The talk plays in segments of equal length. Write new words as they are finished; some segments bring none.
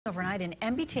overnight, an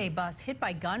MBTA bus hit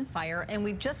by gunfire, and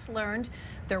we've just learned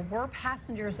there were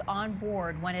passengers on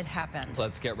board when it happened.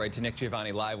 Let's get right to Nick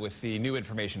Giovanni live with the new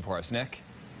information for us. Nick.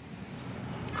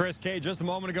 Chris K, just a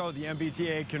moment ago, the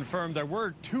MBTA confirmed there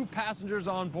were 2 passengers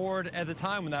on board at the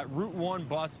time when that Route 1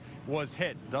 bus was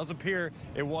hit. It does appear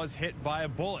it was hit by a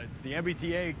bullet. The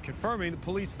MBTA confirming the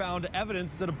police found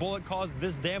evidence that a bullet caused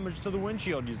this damage to the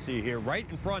windshield you see here, right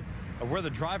in front of where the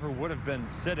driver would have been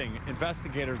sitting.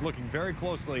 Investigators looking very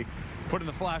closely, putting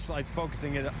the flashlights,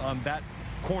 focusing it on that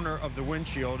corner of the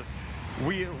windshield.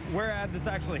 Where this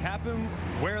actually happened,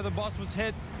 where the bus was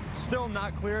hit, still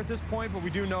not clear at this point, but we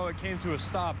do know it came to a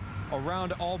stop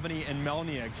around Albany and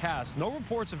Melnia Cass. No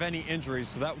reports of any injuries,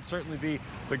 so that would certainly be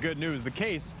the good news. The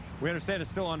case, we understand, is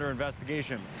still under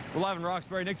investigation. We're live in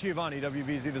Roxbury. Nick Giovanni,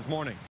 WBZ This Morning.